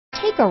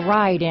Take a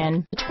ride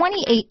in the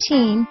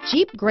 2018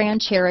 Jeep Grand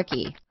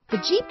Cherokee.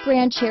 The Jeep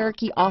Grand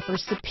Cherokee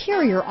offers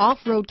superior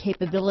off-road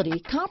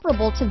capability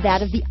comparable to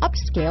that of the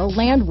upscale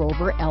Land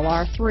Rover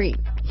LR3.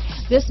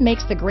 This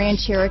makes the Grand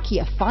Cherokee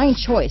a fine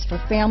choice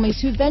for families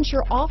who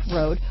venture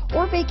off-road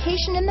or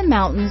vacation in the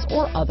mountains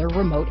or other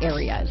remote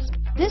areas.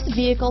 This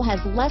vehicle has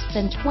less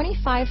than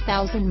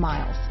 25,000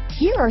 miles.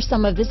 Here are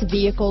some of this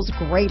vehicle's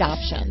great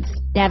options: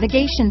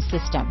 navigation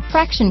system,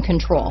 traction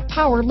control,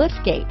 power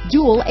liftgate,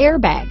 dual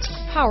airbags,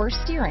 power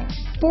steering,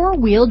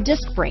 four-wheel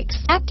disc brakes,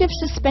 active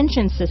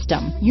suspension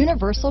system,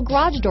 universal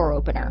garage door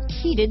opener,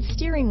 heated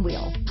steering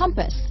wheel,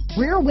 compass,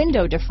 rear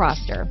window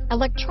defroster,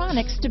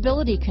 electronic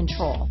stability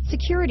control,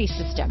 security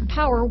system,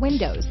 power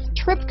windows,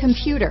 trip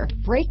computer,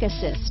 brake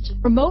assist,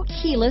 remote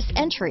keyless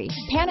entry,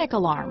 panic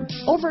alarm,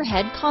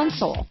 overhead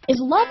console. Is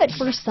love at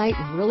first sight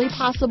really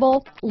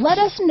possible? Let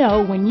us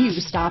know when you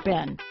stop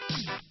in.